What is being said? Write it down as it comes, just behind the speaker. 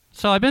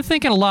So I've been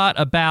thinking a lot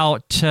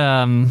about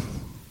the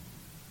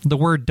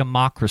word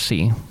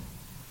democracy.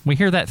 We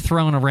hear that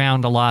thrown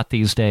around a lot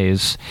these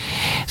days.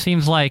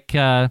 Seems like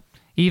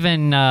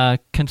even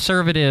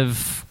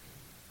conservative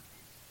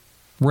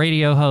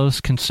radio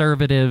hosts,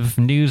 conservative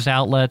news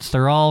outlets,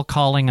 they're all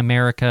calling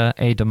America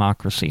a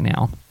democracy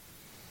now.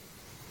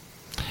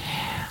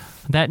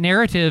 That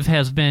narrative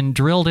has been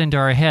drilled into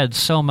our heads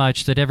so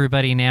much that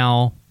everybody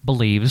now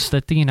believes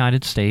that the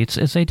United States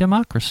is a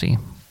democracy.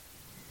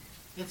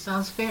 It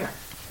sounds fair.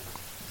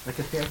 Like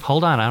a fair.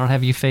 Hold on, I don't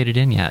have you faded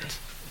in yet.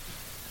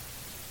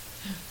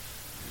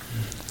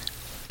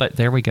 But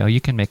there we go.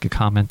 You can make a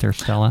comment there,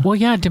 Stella. Well,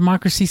 yeah,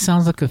 democracy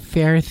sounds like a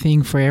fair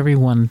thing for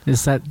everyone.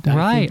 Is that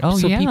right? Oh,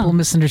 so yeah. So people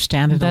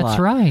misunderstand it a lot. That's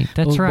right.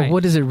 That's right. But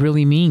what does it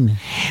really mean?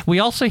 We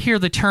also hear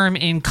the term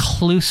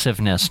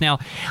inclusiveness. Now,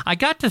 I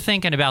got to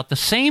thinking about the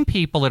same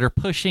people that are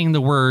pushing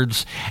the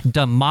words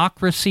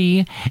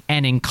democracy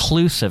and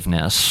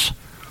inclusiveness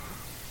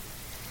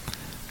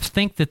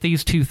think that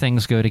these two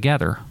things go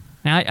together.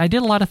 Now, I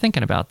did a lot of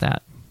thinking about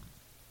that.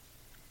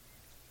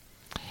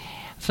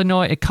 So,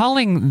 no,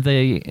 calling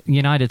the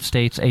United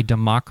States a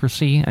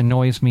democracy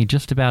annoys me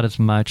just about as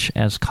much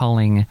as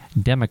calling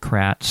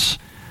Democrats,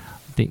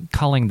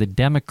 calling the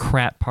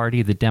Democrat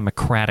Party the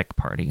Democratic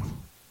Party.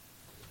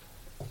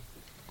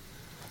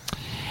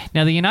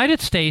 Now, the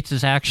United States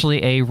is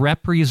actually a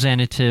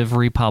representative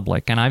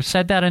republic, and I've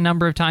said that a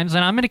number of times,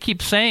 and I'm going to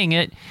keep saying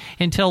it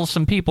until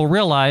some people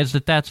realize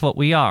that that's what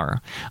we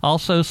are.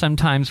 Also,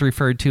 sometimes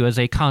referred to as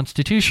a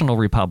constitutional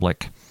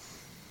republic.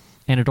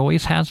 And it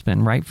always has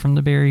been, right from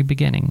the very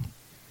beginning.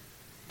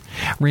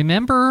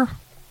 Remember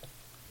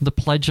the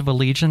Pledge of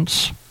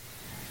Allegiance?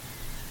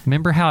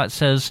 Remember how it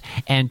says,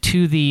 and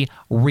to the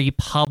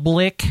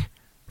republic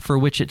for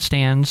which it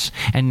stands,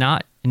 and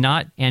not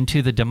and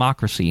to the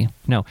democracy.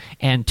 No,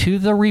 and to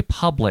the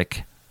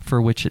republic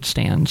for which it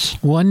stands.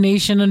 One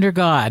nation under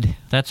God.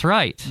 That's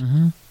right.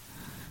 Mm-hmm.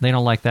 They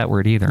don't like that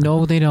word either.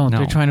 No, they don't. No.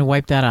 They're trying to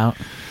wipe that out.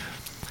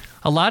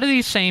 A lot of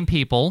these same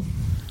people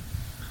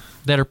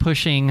that are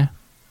pushing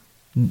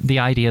the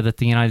idea that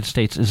the United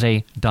States is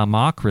a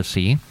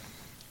democracy,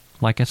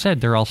 like I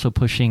said, they're also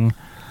pushing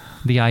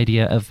the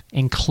idea of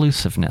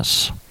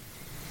inclusiveness.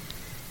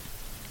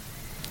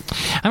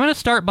 I'm going to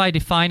start by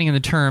defining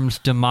the terms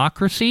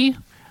democracy,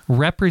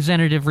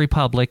 representative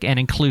republic, and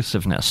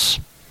inclusiveness.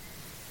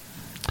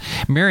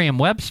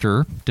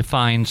 Merriam-Webster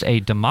defines a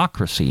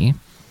democracy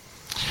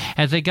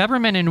as a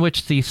government in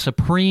which the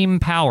supreme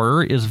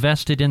power is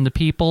vested in the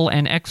people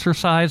and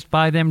exercised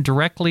by them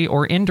directly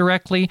or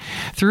indirectly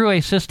through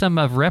a system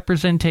of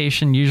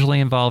representation usually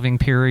involving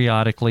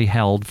periodically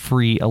held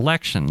free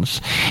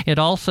elections. It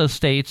also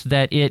states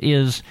that it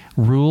is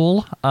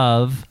rule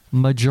of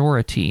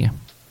majority.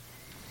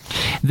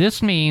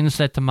 This means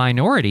that the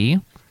minority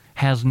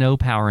has no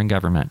power in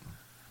government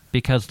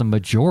because the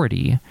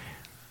majority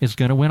is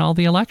going to win all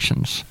the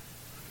elections.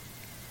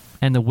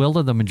 And the will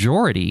of the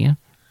majority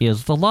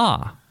is the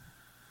law.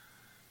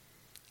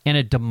 In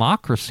a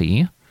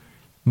democracy,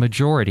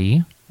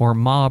 majority or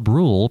mob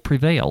rule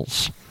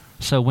prevails.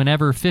 So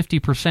whenever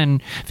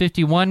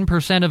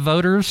 51% of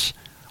voters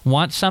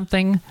want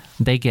something,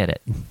 they get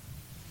it.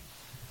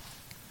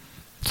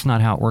 It's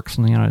not how it works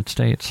in the United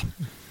States.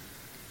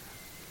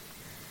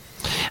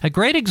 A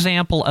great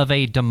example of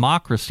a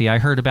democracy I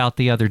heard about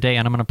the other day,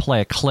 and I'm going to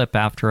play a clip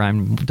after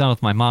I'm done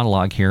with my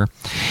monologue here,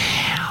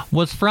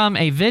 was from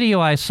a video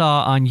I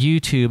saw on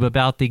YouTube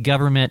about the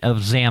government of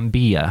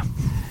Zambia.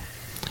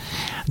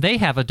 They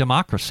have a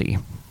democracy.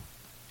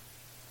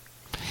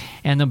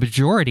 And the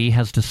majority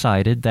has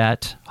decided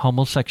that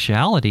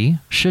homosexuality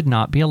should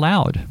not be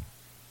allowed.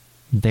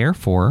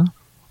 Therefore,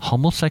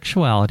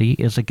 homosexuality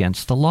is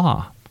against the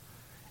law,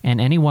 and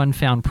anyone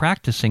found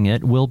practicing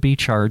it will be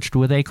charged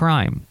with a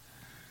crime.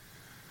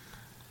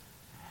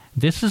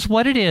 This is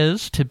what it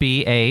is to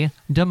be a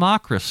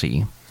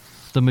democracy.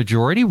 The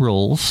majority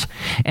rules,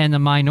 and the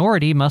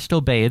minority must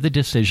obey the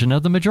decision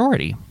of the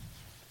majority.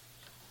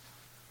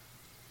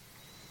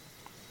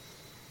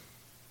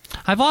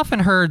 I've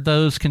often heard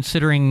those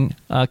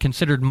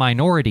considered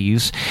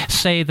minorities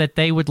say that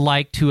they would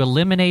like to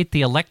eliminate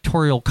the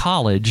Electoral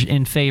College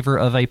in favor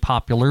of a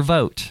popular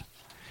vote.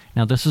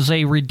 Now, this is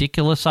a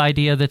ridiculous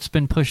idea that's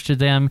been pushed to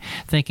them,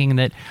 thinking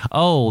that,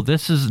 oh,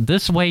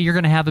 this way you're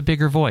going to have a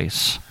bigger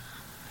voice.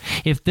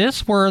 If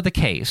this were the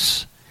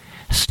case,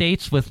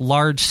 states with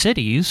large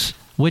cities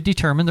would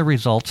determine the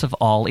results of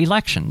all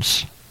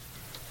elections.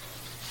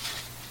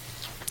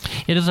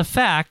 It is a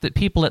fact that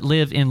people that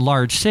live in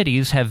large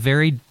cities have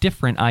very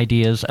different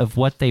ideas of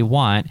what they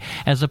want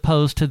as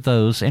opposed to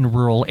those in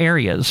rural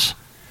areas.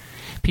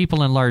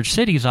 People in large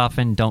cities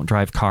often don't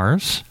drive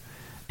cars.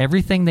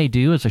 Everything they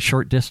do is a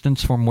short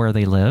distance from where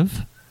they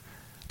live.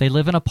 They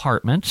live in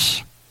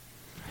apartments.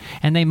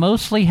 And they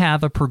mostly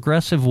have a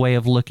progressive way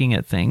of looking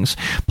at things.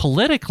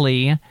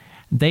 Politically,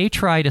 they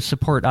try to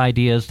support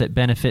ideas that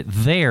benefit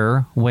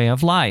their way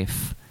of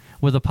life.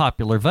 With a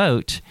popular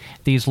vote,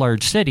 these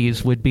large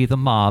cities would be the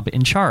mob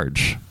in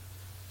charge.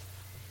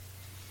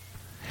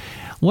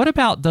 What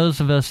about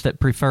those of us that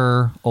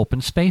prefer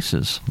open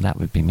spaces? That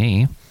would be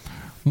me.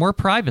 More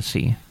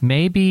privacy.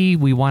 Maybe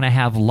we want to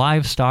have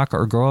livestock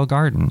or grow a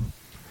garden.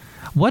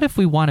 What if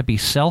we want to be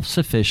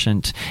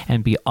self-sufficient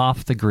and be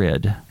off the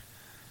grid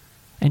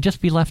and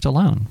just be left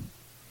alone?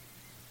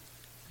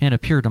 In a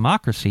pure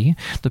democracy,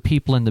 the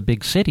people in the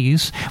big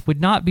cities would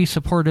not be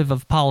supportive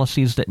of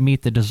policies that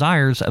meet the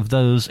desires of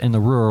those in the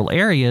rural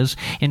areas.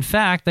 In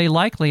fact, they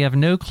likely have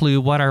no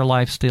clue what our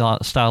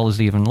lifestyle is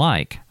even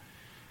like.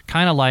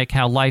 Kind of like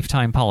how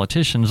lifetime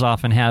politicians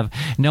often have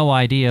no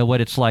idea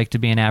what it's like to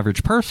be an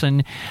average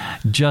person,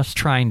 just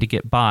trying to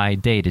get by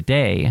day to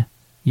day,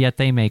 yet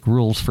they make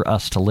rules for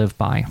us to live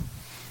by.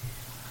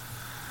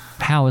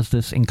 How is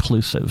this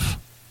inclusive?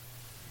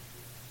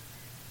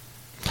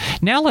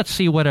 Now let's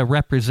see what a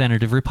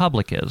representative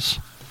republic is.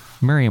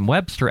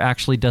 Merriam-Webster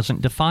actually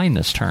doesn't define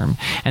this term,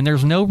 and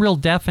there's no real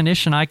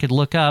definition I could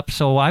look up,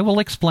 so I will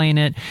explain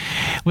it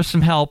with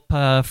some help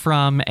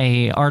from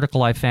an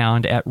article I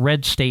found at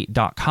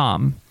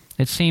redstate.com.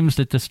 It seems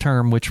that this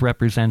term, which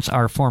represents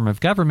our form of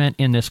government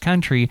in this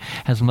country,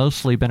 has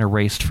mostly been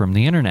erased from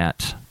the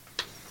internet.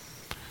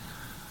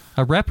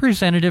 A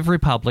representative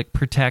republic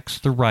protects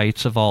the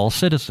rights of all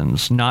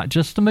citizens, not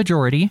just the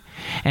majority,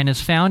 and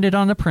is founded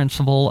on the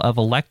principle of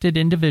elected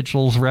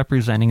individuals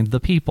representing the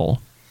people,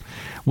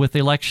 with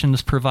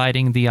elections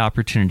providing the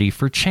opportunity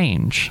for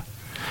change.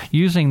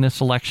 Using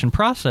this election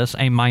process,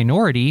 a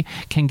minority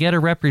can get a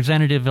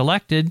representative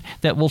elected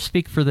that will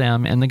speak for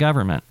them in the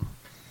government.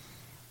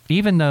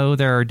 Even though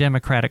there are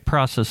democratic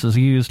processes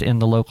used in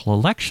the local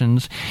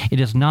elections, it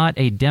is not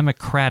a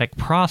democratic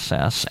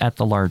process at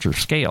the larger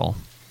scale.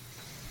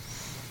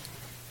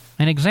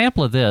 An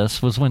example of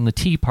this was when the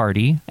Tea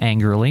Party,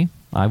 angrily,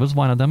 I was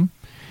one of them,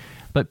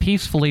 but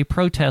peacefully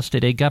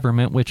protested a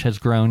government which has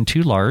grown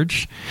too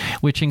large,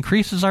 which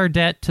increases our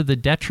debt to the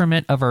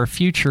detriment of our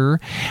future,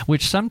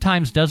 which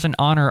sometimes doesn't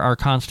honor our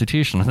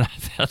Constitution.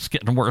 That's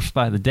getting worse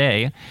by the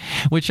day.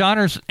 Which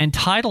honors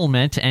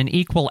entitlement and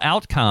equal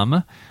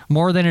outcome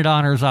more than it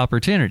honors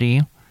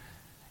opportunity.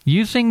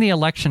 Using the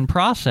election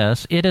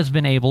process, it has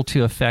been able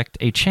to effect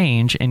a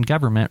change in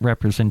government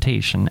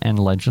representation and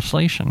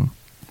legislation.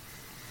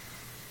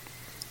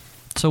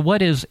 So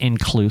what is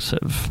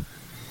inclusive?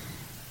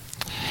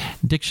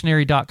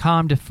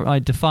 Dictionary.com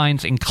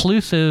defines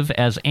inclusive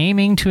as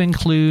aiming to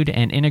include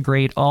and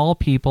integrate all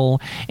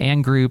people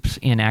and groups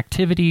in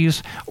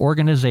activities,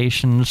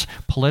 organizations,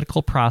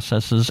 political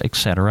processes,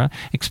 etc.,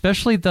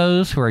 especially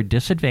those who are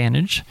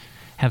disadvantaged,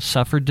 have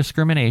suffered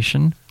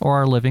discrimination,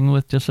 or are living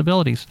with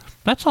disabilities.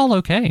 That's all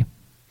okay.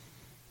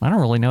 I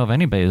don't really know of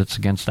anybody that's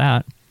against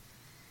that.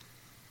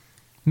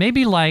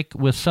 Maybe like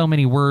with so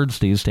many words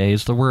these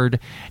days, the word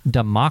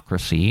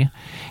democracy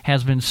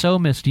has been so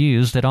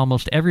misused that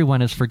almost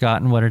everyone has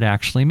forgotten what it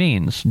actually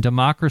means.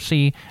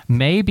 Democracy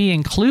may be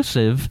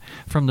inclusive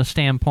from the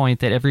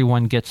standpoint that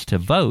everyone gets to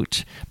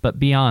vote, but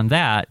beyond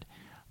that,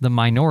 the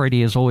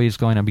minority is always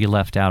going to be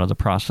left out of the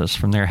process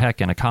from there.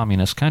 Heck, in a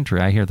communist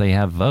country, I hear they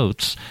have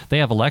votes. They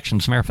have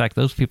elections. As a matter of fact,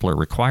 those people are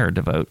required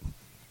to vote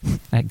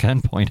at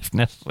gunpoint if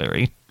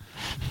necessary.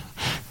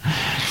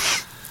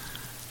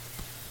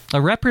 A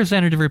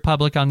representative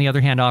republic, on the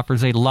other hand,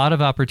 offers a lot of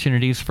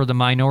opportunities for the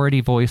minority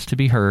voice to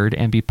be heard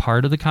and be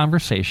part of the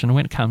conversation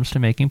when it comes to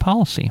making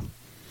policy.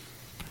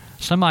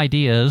 Some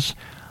ideas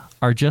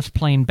are just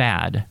plain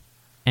bad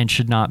and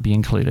should not be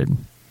included.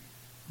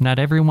 Not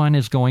everyone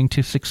is going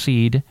to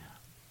succeed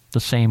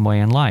the same way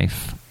in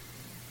life.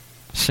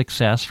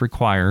 Success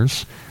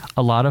requires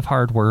a lot of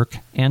hard work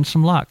and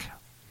some luck.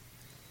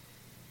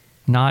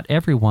 Not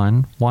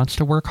everyone wants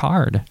to work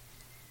hard.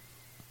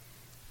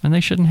 And they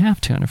shouldn't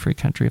have to in a free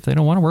country. If they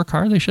don't want to work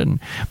hard, they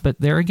shouldn't. But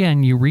there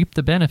again, you reap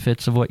the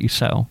benefits of what you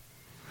sow.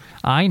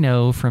 I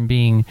know from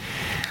being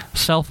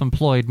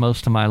self-employed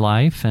most of my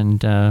life,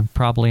 and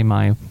probably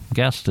my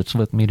guest that's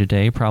with me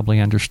today probably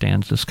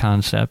understands this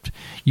concept.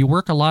 You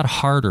work a lot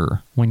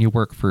harder when you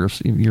work for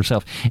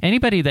yourself.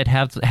 Anybody that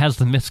has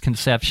the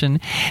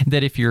misconception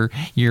that if you're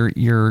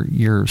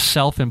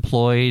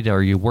self-employed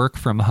or you work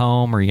from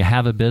home or you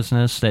have a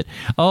business that,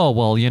 oh,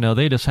 well,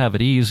 they just have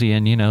it easy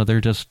and, they're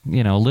just,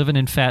 living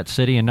in Fat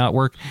City and not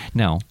work.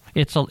 No,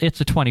 it's a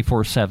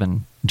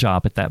 24/7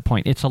 job at that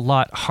point. It's a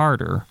lot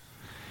harder.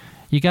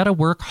 You got to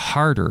work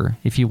harder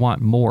if you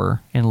want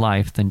more in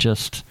life than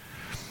just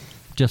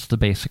the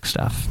basic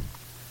stuff.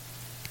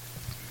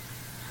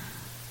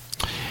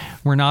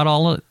 We're not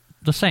all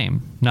the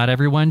same. Not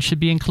everyone should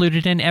be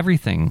included in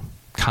everything,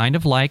 kind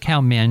of like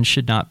how men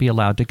should not be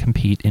allowed to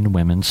compete in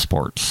women's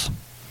sports.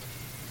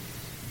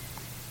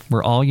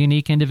 We're all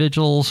unique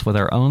individuals with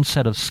our own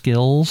set of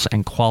skills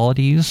and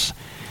qualities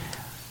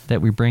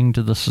that we bring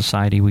to the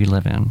society we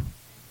live in.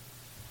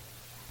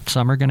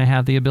 Some are going to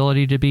have the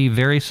ability to be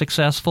very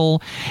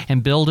successful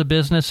and build a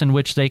business in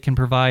which they can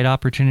provide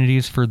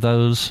opportunities for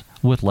those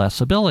with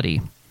less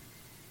ability.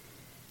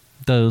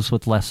 Those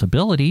with less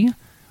ability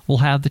will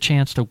have the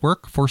chance to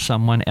work for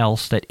someone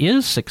else that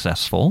is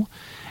successful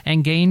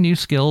and gain new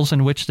skills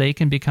in which they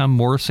can become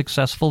more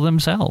successful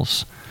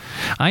themselves.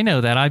 I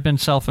know that. I've been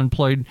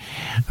self-employed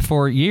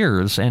for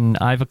years, and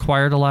I've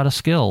acquired a lot of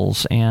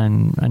skills.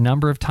 And a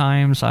number of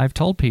times I've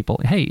told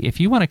people, hey, if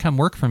you want to come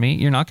work for me,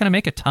 you're not going to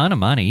make a ton of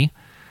money,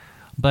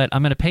 but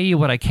I'm going to pay you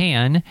what I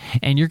can,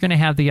 and you're going to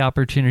have the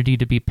opportunity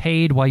to be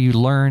paid while you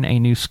learn a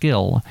new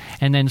skill.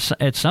 And then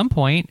at some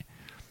point,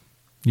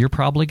 you're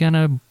probably going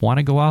to want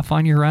to go off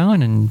on your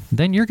own, and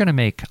then you're going to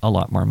make a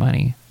lot more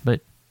money. But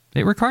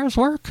it requires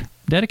work,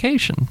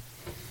 dedication.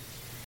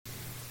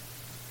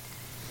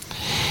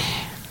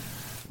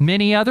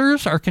 Many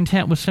others are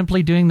content with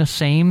simply doing the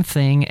same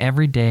thing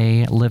every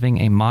day, living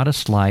a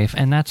modest life,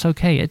 and that's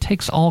okay. It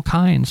takes all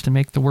kinds to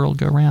make the world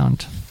go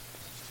round.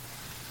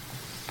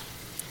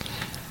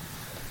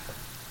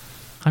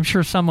 I'm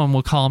sure someone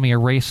will call me a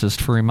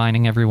racist for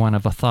reminding everyone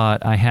of a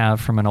thought I have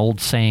from an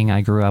old saying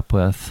I grew up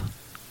with.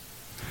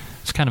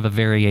 It's kind of a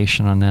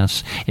variation on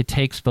this. It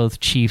takes both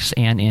chiefs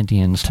and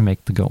Indians to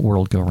make the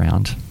world go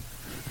round.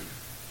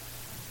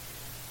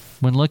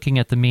 When looking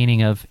at the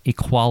meaning of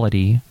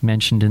equality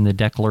mentioned in the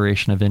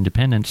Declaration of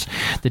Independence,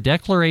 the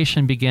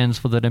Declaration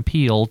begins with an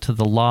appeal to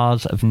the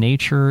laws of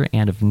nature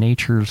and of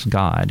nature's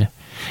God,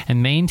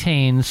 and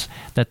maintains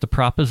that the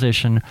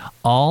proposition,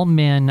 all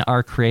men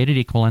are created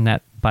equal, and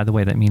that, by the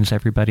way, that means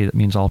everybody, that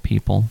means all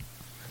people.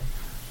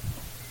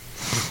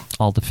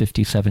 All the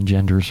 57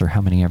 genders, or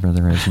how many ever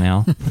there is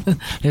now.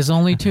 There's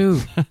only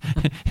 2.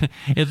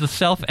 Is a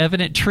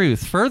self-evident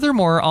truth.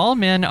 Furthermore, all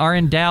men are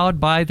endowed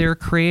by their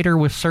Creator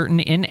with certain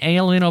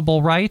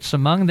inalienable rights,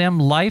 among them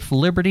life,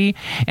 liberty,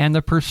 and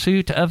the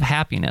pursuit of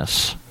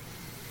happiness.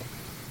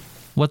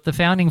 What the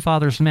Founding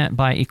Fathers meant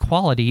by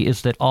equality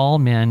is that all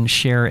men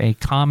share a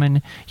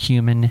common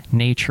human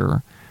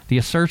nature. The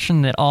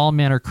assertion that all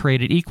men are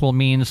created equal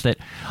means that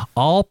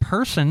all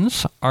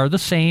persons are the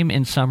same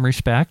in some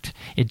respect.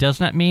 It does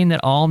not mean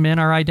that all men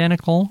are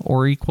identical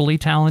or equally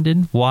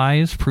talented,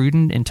 wise,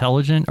 prudent,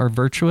 intelligent, or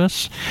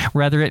virtuous.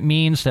 Rather, it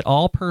means that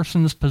all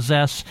persons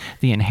possess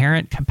the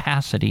inherent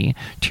capacity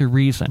to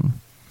reason.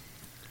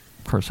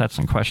 Of course, that's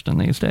in question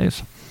these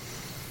days.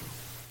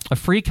 A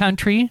free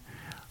country,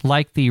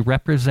 like the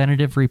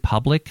representative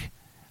republic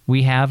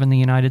we have in the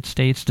United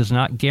States, does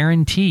not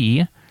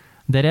guarantee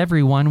that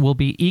everyone will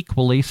be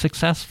equally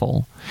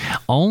successful,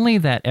 only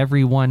that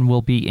everyone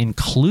will be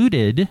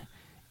included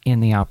in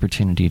the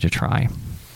opportunity to try.